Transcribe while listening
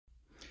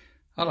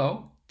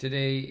Hello,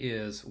 today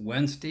is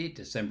Wednesday,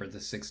 December the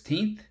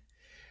 16th.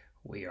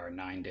 We are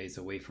 9 days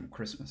away from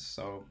Christmas,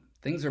 so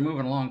things are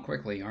moving along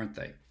quickly, aren't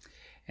they?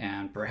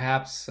 And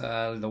perhaps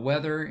the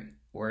weather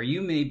where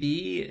you may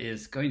be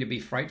is going to be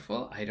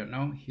frightful. I don't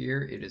know.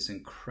 Here it is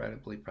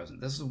incredibly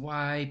pleasant. This is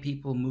why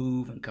people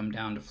move and come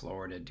down to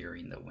Florida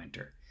during the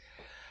winter.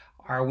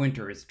 Our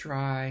winter is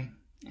dry,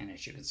 and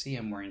as you can see,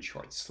 I'm wearing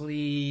short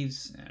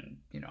sleeves, and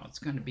it's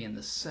going to be in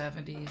the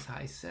 70s,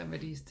 high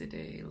 70s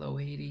today, low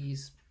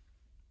 80s.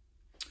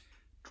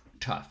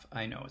 Tough.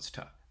 I know it's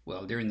tough.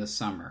 Well, during the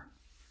summer,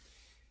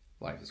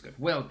 life is good.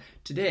 Well,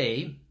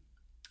 today,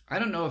 I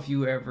don't know if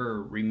you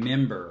ever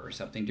remember or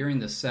something, during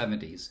the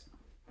 70s,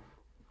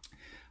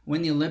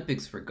 when the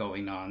Olympics were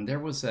going on, there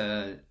was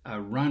a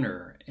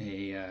runner,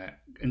 a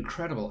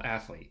incredible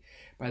athlete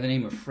by the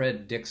name of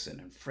Fred Dixon,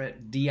 and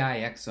Fred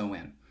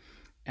Dixon,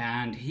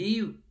 and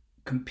he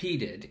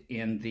competed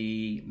in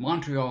the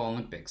Montreal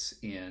Olympics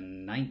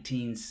in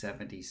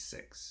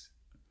 1976.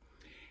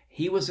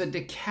 He was a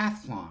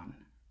decathlon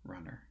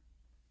runner,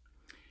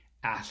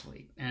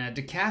 athlete, and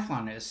a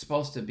decathlon is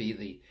supposed to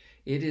be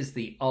it is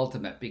the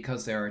ultimate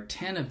because there are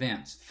 10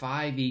 events,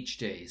 5 each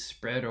day,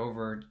 spread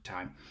over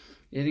time.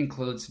 It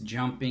includes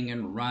jumping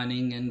and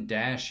running and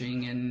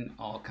dashing and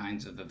all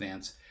kinds of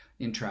events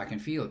in track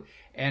and field.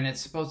 And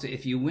it's supposed to,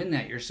 if you win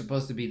that, you're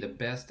supposed to be the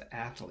best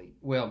athlete.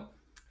 Well,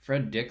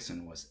 Fred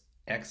Dixon was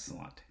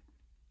excellent,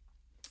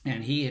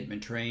 and he had been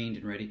trained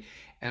and ready.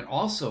 And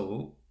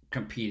also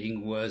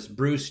competing was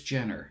Bruce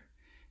Jenner.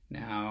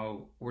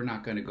 Now, we're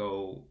not going to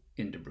go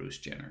into Bruce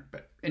Jenner,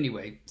 but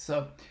anyway,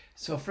 so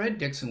Fred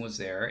Dixon was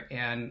there,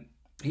 and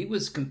he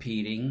was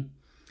competing,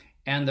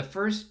 and the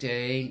first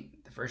day,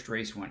 the first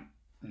race went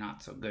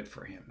not so good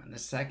for him, and the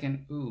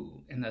second,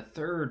 and the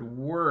third,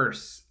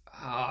 worse.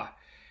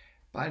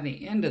 By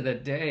the end of the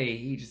day,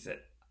 he just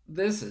said,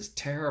 this is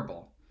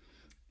terrible,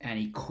 and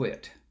he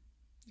quit,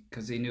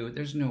 because he knew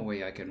there's no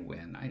way I can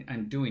win.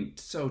 I'm doing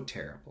so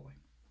terribly.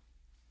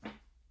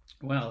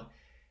 Well,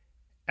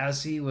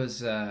 as he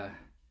was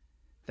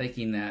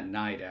thinking that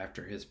night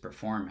after his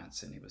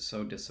performance, and he was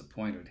so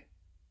disappointed,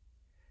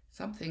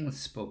 something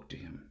spoke to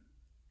him.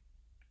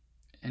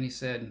 And he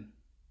said,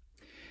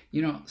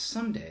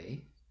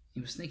 someday,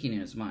 he was thinking in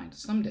his mind,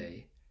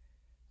 someday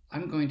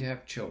I'm going to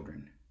have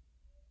children,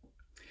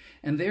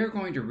 and they're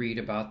going to read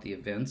about the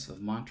events of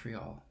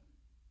Montreal.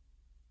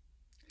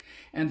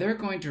 And they're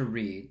going to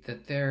read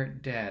that their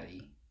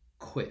daddy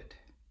quit.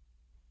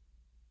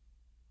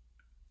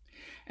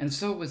 And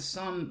so, with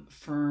some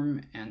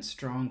firm and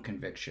strong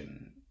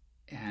conviction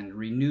and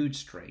renewed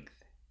strength,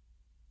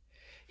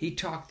 he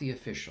talked the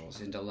officials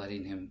into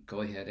letting him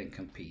go ahead and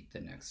compete the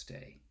next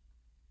day.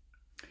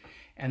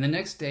 And the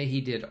next day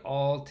he did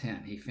all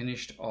 10. He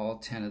finished all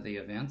 10 of the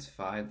events,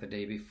 5 the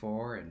day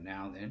before and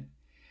now then.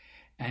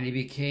 And he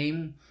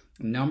became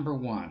number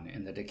 1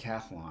 in the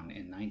decathlon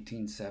in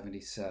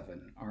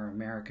 1977, our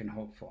American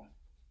hopeful.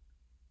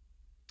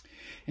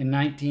 In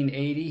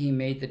 1980, he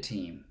made the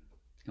team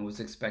and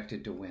was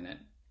expected to win it.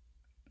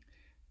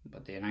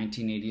 But the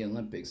 1980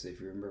 Olympics,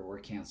 if you remember, were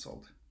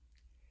canceled.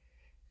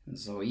 And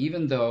so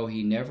even though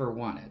he never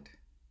won it,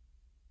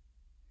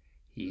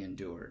 he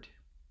endured.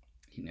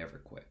 He never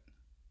quit.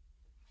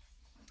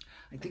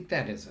 I think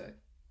that is a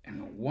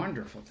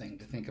wonderful thing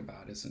to think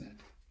about, isn't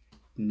it?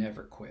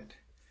 Never quit.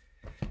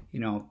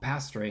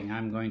 Pastoring,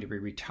 I'm going to be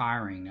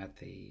retiring at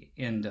the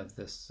end of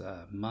this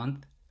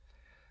month.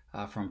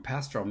 From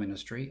pastoral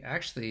ministry.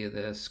 Actually,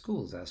 the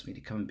schools asked me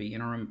to come and be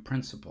interim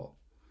principal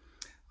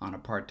on a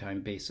part-time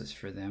basis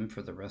for them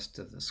for the rest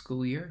of the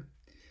school year,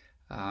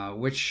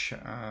 which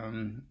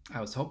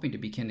I was hoping to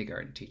be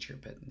kindergarten teacher,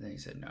 but they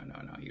said, no,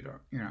 you're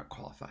not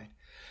qualified.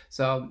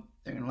 So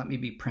they're going to let me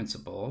be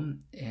principal,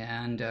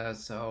 and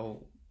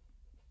so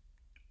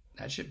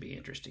that should be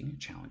interesting and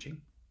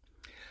challenging.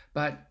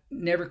 But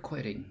never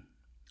quitting.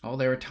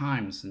 There are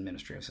times in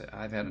ministry I said,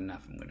 I've had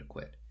enough, I'm going to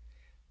quit.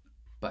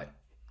 But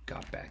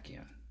got back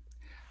in.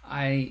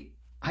 I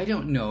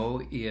don't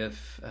know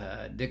if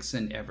Fred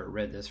Dixon ever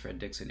read this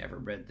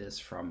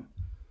from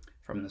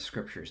the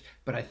scriptures,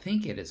 but I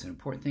think it is an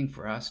important thing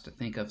for us to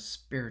think of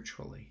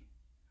spiritually.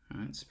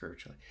 Right?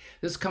 Spiritually.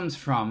 This comes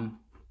from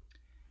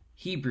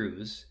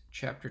Hebrews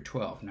chapter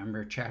 12.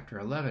 Remember, chapter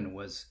 11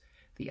 was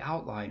the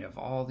outline of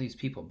all these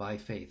people by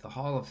faith, the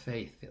hall of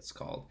faith it's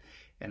called,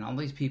 and all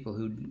these people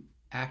who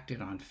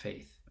acted on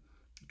faith,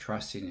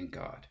 trusting in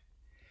God.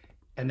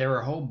 And there were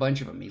a whole bunch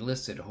of them. He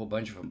listed a whole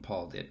bunch of them,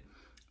 Paul did.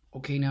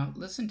 Okay, now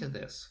listen to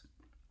this.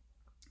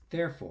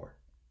 Therefore,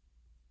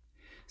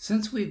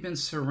 since we've been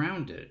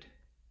surrounded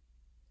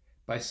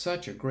by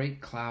such a great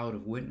cloud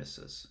of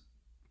witnesses,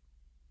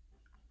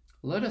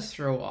 let us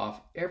throw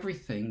off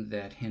everything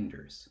that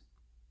hinders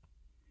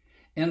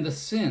and the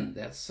sin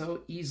that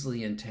so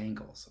easily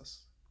entangles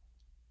us.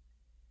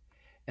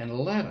 And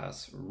let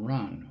us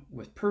run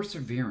with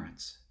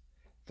perseverance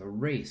the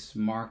race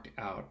marked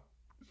out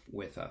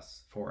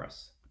for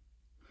us,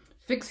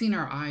 fixing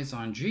our eyes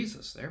on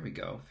Jesus. There we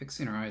go,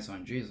 fixing our eyes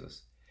on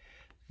Jesus,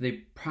 the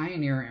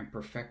pioneer and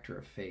perfecter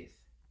of faith,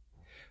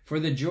 For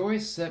the joy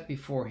set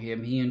before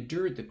him, he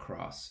endured the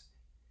cross,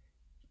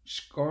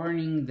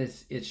 scorning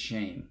its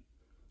shame,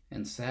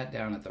 and sat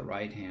down at the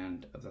right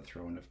hand of the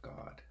throne of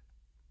God.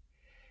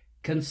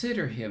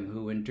 Consider him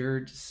who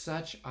endured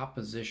such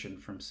opposition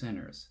from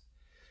sinners,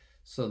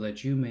 so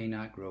that you may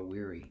not grow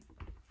weary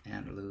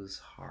and lose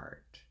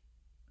heart.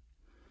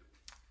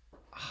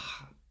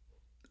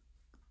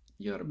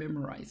 You ought to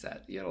memorize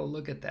that. You ought to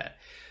look at that.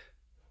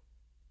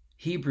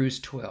 Hebrews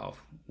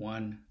 12,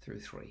 1 through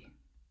 3.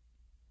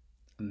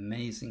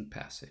 Amazing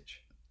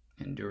passage.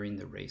 Enduring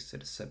the race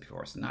that is set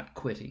before us, not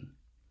quitting.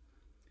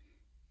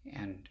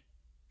 And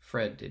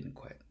Fred didn't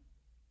quit.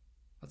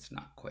 Let's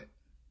not quit.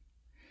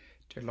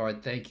 Dear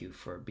Lord, thank you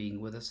for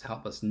being with us.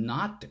 Help us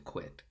not to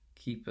quit.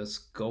 Keep us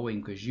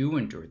going because you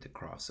endured the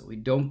cross, so we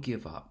don't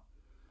give up.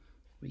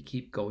 We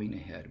keep going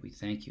ahead. We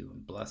thank you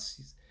and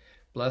bless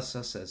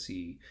us as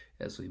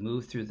we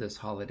move through this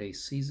holiday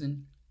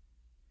season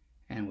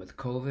and with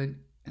COVID.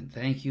 And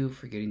thank you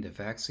for getting the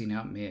vaccine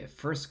out. May it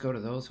first go to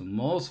those who are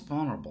most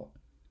vulnerable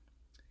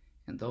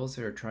and those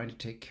that are trying to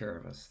take care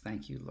of us.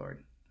 Thank you,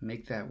 Lord.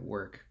 Make that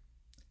work.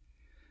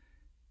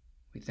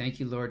 We thank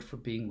you, Lord, for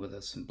being with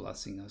us and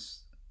blessing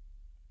us.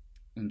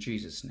 In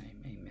Jesus'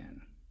 name,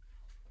 amen.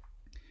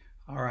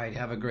 All right,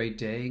 have a great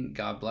day.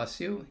 God bless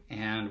you,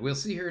 and we'll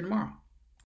see you here tomorrow.